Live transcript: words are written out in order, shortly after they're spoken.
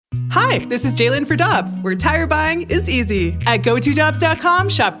Hi, this is Jalen for Dobbs, where tire buying is easy. At GoToDobbs.com,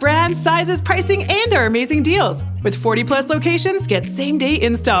 shop brands, sizes, pricing, and our amazing deals. With 40-plus locations, get same-day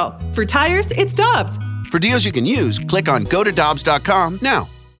install. For tires, it's Dobbs. For deals you can use, click on GoToDobbs.com now.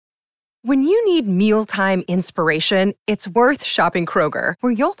 When you need mealtime inspiration, it's worth shopping Kroger,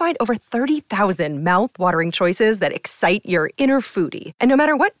 where you'll find over 30,000 mouth-watering choices that excite your inner foodie. And no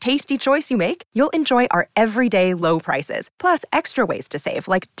matter what tasty choice you make, you'll enjoy our everyday low prices, plus extra ways to save,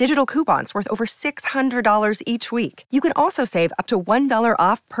 like digital coupons worth over $600 each week. You can also save up to $1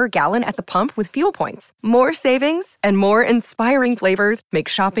 off per gallon at the pump with fuel points. More savings and more inspiring flavors make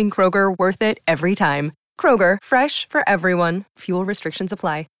shopping Kroger worth it every time. Kroger, fresh for everyone. Fuel restrictions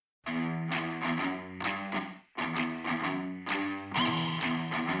apply.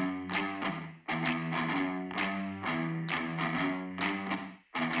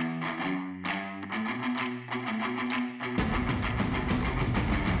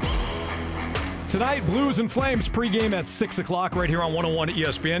 Tonight, Blues and Flames pregame at 6 o'clock right here on 101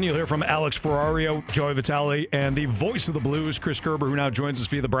 ESPN. You'll hear from Alex Ferrario, Joey Vitale, and the voice of the Blues, Chris Kerber, who now joins us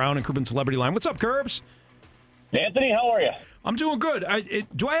via the Brown and Cribbin Celebrity Line. What's up, Kerbs? Anthony, how are you? I'm doing good.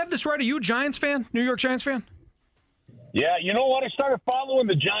 Do I have this right? Are you a Giants fan? New York Giants fan? Yeah, you know what? I started following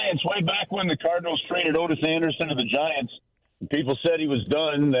the Giants way back when the Cardinals traded Otis Anderson to the Giants. And people said he was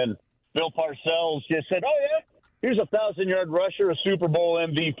done. Then Bill Parcells just said, oh, yeah, here's a 1,000-yard rusher, a Super Bowl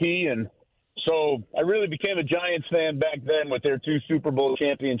MVP. And so I really became a Giants fan back then with their 2 Super Bowl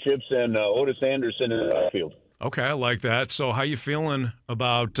championships and Otis Anderson in the outfield. Okay, I like that. So how you feeling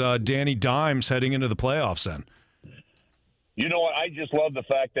about Danny Dimes heading into the playoffs then? You know what? I just love the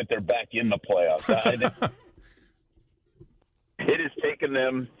fact that they're back in the playoffs. It has taken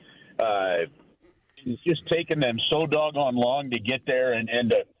them it's just taken them so doggone long to get there and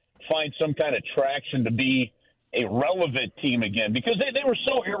to find some kind of traction to be a relevant team again, because they were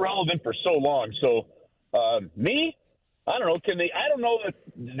so irrelevant for so long. So I don't know. I don't know that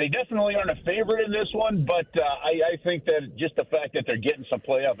they definitely aren't a favorite in this one, but I think that just the fact that they're getting some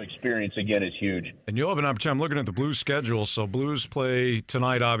playoff experience again is huge. And you'll have an opportunity. I'm looking at the Blues schedule. So Blues play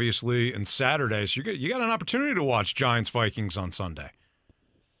tonight, obviously, and Saturday. So you got an opportunity to watch Giants Vikings on Sunday.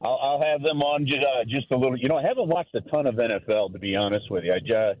 I'll have them on just a little. You know, I haven't watched a ton of NFL, to be honest with you.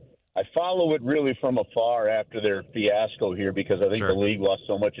 I follow it really from afar after their fiasco here, because I think the league lost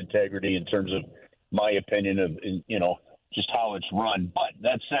so much integrity in terms of my opinion of, just how it's run. But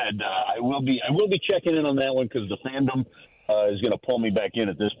that said, I will be checking in on that one, because the fandom is going to pull me back in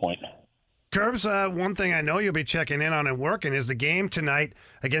at this point. Curbs, one thing I know you'll be checking in on and working is the game tonight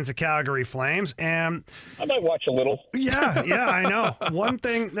against the Calgary Flames. And I might watch a little. Yeah, I know. One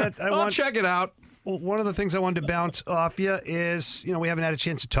thing that I'll check it out. Well, one of the things I wanted to bounce off you is, we haven't had a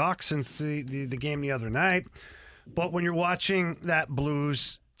chance to talk since the game the other night. But when you're watching that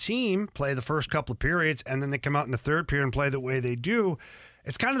Blues team play the first couple of periods and then they come out in the third period and play the way they do,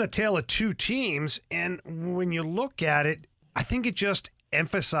 it's kind of the tale of two teams. And when you look at it, I think it just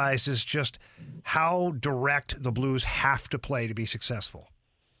emphasizes just how direct the Blues have to play to be successful.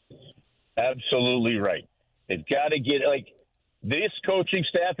 Absolutely right. They've got to get, this coaching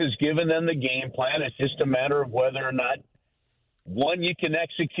staff has given them the game plan. It's just a matter of whether or not, one, you can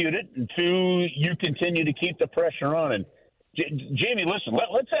execute it, and two, you continue to keep the pressure on. And Jamie, listen,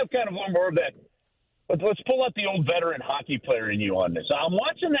 let's have kind of one more of that. Let's pull out the old veteran hockey player in you on this. I'm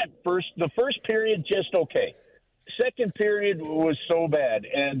watching the first period just okay. Second period was so bad.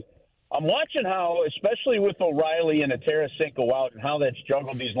 And I'm watching how, especially with O'Reilly and Tarasenko out, and how that's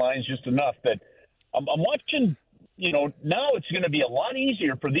juggled these lines just enough that I'm watching, now it's going to be a lot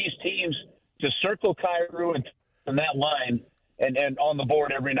easier for these teams to circle Kyrou and that line and on the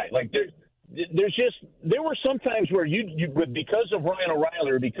board every night. There were some times where you because of Ryan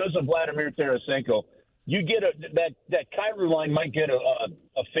O'Reilly or because of Vladimir Tarasenko, you get that Kyrou line might get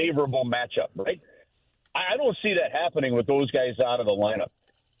a favorable matchup, right? I don't see that happening with those guys out of the lineup.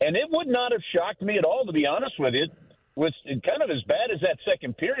 And it would not have shocked me at all, to be honest with you, with kind of as bad as that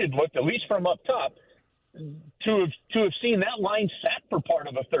second period looked, at least from up top, to have seen that line sat for part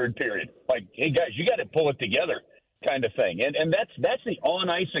of a third period. Like, hey, guys, you got to pull it together kind of thing. And that's the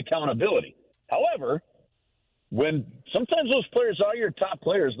on-ice accountability. However, when sometimes those players are your top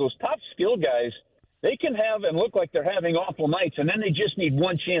players, those top skill guys, they can have and look like they're having awful nights, and then they just need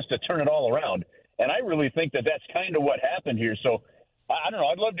one chance to turn it all around. And I really think that that's kind of what happened here. So, I don't know.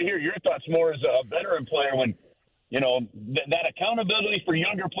 I'd love to hear your thoughts more as a veteran player when, that accountability for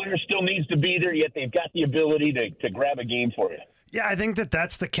younger players still needs to be there, yet they've got the ability to grab a game for you. Yeah, I think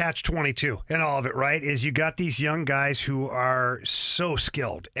that's the catch-22 in all of it, right, is you got these young guys who are so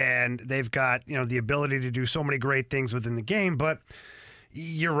skilled, and they've got, the ability to do so many great things within the game, but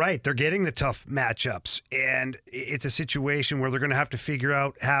you're right. They're getting the tough matchups, and it's a situation where they're going to have to figure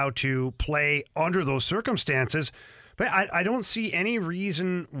out how to play under those circumstances. But I don't see any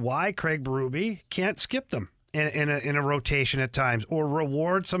reason why Craig Berube can't skip them in a rotation at times, or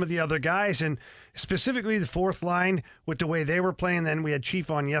reward some of the other guys, and specifically the fourth line with the way they were playing. Then we had Chief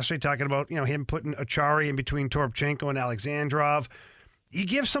on yesterday talking about him putting Achari in between Toropchenko and Alexandrov. You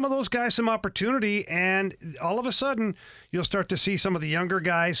give some of those guys some opportunity, and all of a sudden you'll start to see some of the younger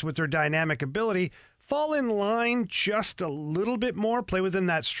guys with their dynamic ability fall in line just a little bit more, play within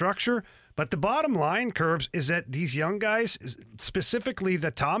that structure. But the bottom line, Curbs, is that these young guys, specifically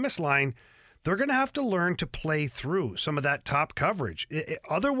the Thomas line, they're going to have to learn to play through some of that top coverage.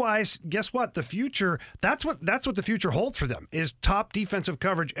 Otherwise, guess what? The future, that's what the future holds for them, is top defensive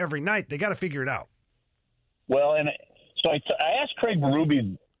coverage every night. They got to figure it out. Well, and so I asked Craig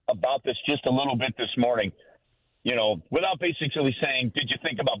Berube about this just a little bit this morning, without basically saying, did you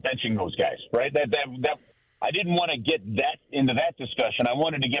think about benching those guys, right? That I didn't want to get that into that discussion. I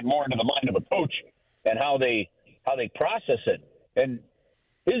wanted to get more into the mind of a coach and how they process it. And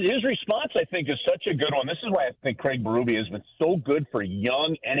his response, I think, is such a good one. This is why I think Craig Berube has been so good for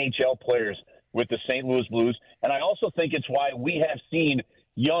young NHL players with the St. Louis Blues. And I also think it's why we have seen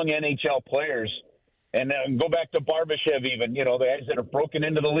young NHL players, and go back to Barbashev even, the guys that have broken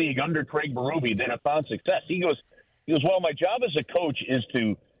into the league under Craig Berube that have found success. He goes, well, my job as a coach is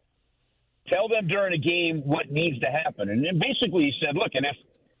to tell them during a game what needs to happen. And then basically he said, look, and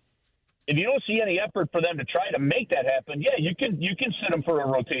if you don't see any effort for them to try to make that happen, yeah, you can send them for a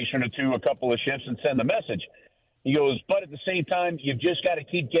rotation or two, a couple of shifts, and send the message. He goes, but at the same time, you've just got to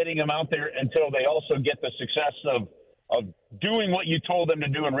keep getting them out there until they also get the success of doing what you told them to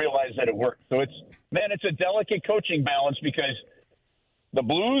do and realize that it worked. So it's a delicate coaching balance, because the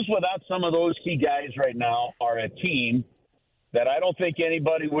Blues, without some of those key guys right now, are a team that I don't think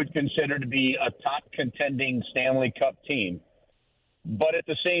anybody would consider to be a top contending Stanley Cup team. But at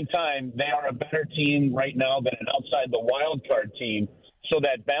the same time, they are a better team right now than an outside the wild card team. So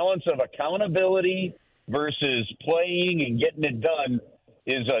that balance of accountability versus playing and getting it done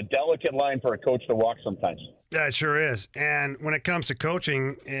is a delicate line for a coach to walk sometimes. Yeah, it sure is. And when it comes to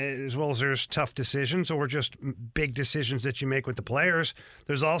coaching, as well as there's tough decisions or just big decisions that you make with the players,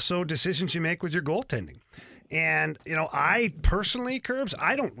 there's also decisions you make with your goaltending. And, I personally, Curbs,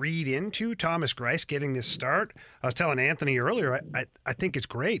 I don't read into Thomas Greiss getting this start. I was telling Anthony earlier, I think it's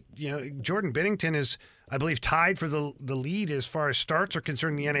great. Jordan Binnington is, I believe, tied for the lead as far as starts are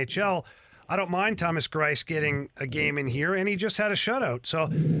concerned in the NHL. I don't mind Thomas Greiss getting a game in here, and he just had a shutout. So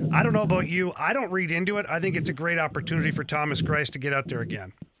I don't know about you. I don't read into it. I think it's a great opportunity for Thomas Greiss to get out there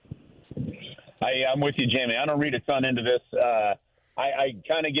again. I'm with you, Jamie. I don't read a ton into this. I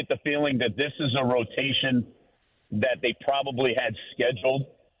kind of get the feeling that this is a rotation that they probably had scheduled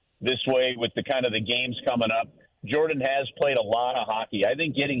this way with the kind of the games coming up. Jordan has played a lot of hockey. I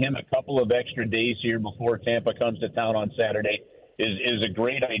think getting him a couple of extra days here before Tampa comes to town on Saturday is a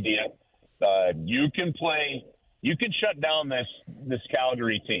great idea. You can shut down this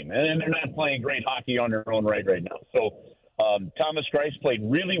Calgary team, and they're not playing great hockey on their own right now. So Thomas Greiss played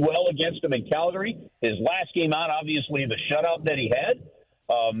really well against them in Calgary. His last game out, obviously, the shutout that he had.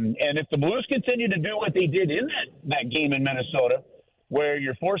 And if the Blues continue to do what they did in that game in Minnesota, where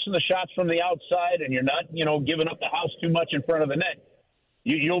you're forcing the shots from the outside and you're not, giving up the house too much in front of the net,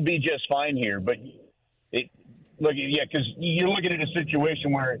 you'll be just fine here. But because you're looking at a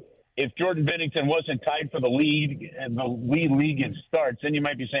situation where if Jordan Binnington wasn't tied for the lead league in starts, then you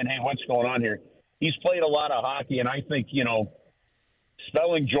might be saying, hey, what's going on here? He's played a lot of hockey, and I think,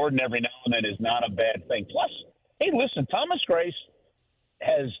 spelling Jordan every now and then is not a bad thing. Plus, hey, listen, Thomas Greiss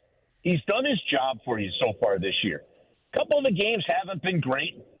he's done his job for you so far this year. A couple of the games haven't been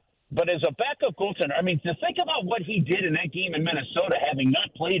great, but as a backup goaltender, to think about what he did in that game in Minnesota, having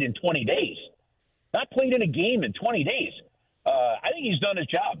not played in 20 days, not played in a game in 20 days, I think he's done his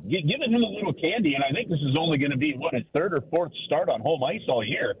job. Giving him a little candy, and I think this is only going to be, his third or fourth start on home ice all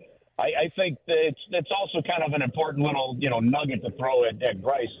year. I think that's also kind of an important little, nugget to throw at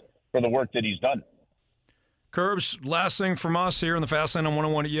Greiss for the work that he's done. Curbs, last thing from us here in the Fast Lane on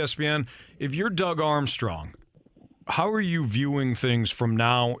 101 at ESPN. If you're Doug Armstrong, how are you viewing things from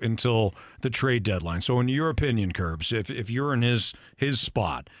now until the trade deadline? So in your opinion, Curbs, if you're in his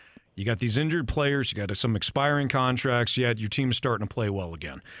spot, you got these injured players, you got some expiring contracts, yet your team's starting to play well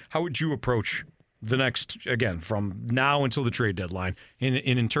again. How would you approach the next, again, from now until the trade deadline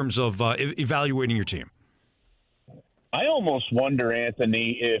in terms of evaluating your team? I almost wonder,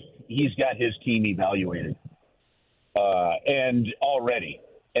 Anthony, if he's got his team evaluated. And already.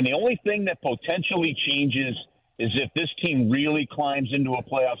 And the only thing that potentially changes is if this team really climbs into a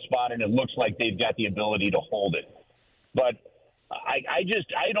playoff spot and it looks like they've got the ability to hold it. But I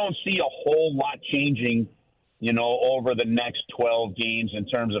don't see a whole lot changing, over the next 12 games in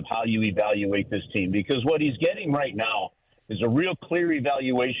terms of how you evaluate this team, because what he's getting right now is a real clear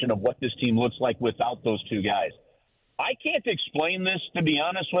evaluation of what this team looks like without those two guys. I can't explain this, to be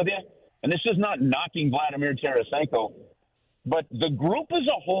honest with you, and this is not knocking Vladimir Tarasenko, but the group as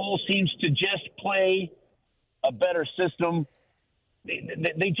a whole seems to just play a better system.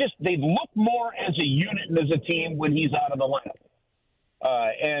 They look more as a unit and as a team when he's out of the lineup.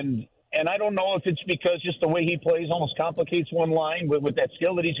 And I don't know if it's because just the way he plays almost complicates one line with that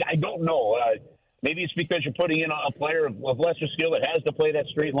skill that he's – I don't know. Maybe it's because you're putting in a player of lesser skill that has to play that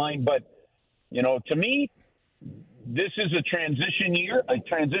straight line. But, to me, this is a transition year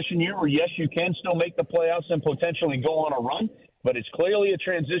where, yes, you can still make the playoffs and potentially go on a run, but it's clearly a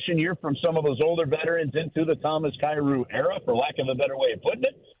transition year from some of those older veterans into the Thomas Kyrou era, for lack of a better way of putting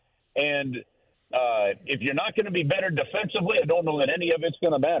it. And if you're not going to be better defensively, I don't know that any of it's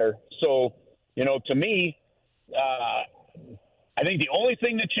going to matter. So, to me, I think the only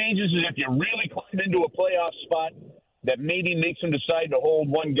thing that changes is if you really climb into a playoff spot that maybe makes them decide to hold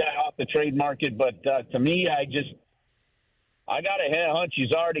one guy off the trade market. But to me, I got a hunch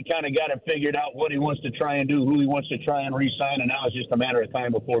he's already kind of got it figured out what he wants to try and do, who he wants to try and re-sign, and now it's just a matter of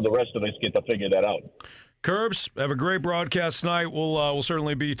time before the rest of us get to figure that out. Kerbs, have a great broadcast tonight. We'll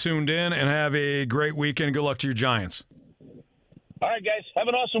certainly be tuned in, and have a great weekend. Good luck to your Giants. All right, guys. Have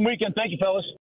an awesome weekend. Thank you, fellas.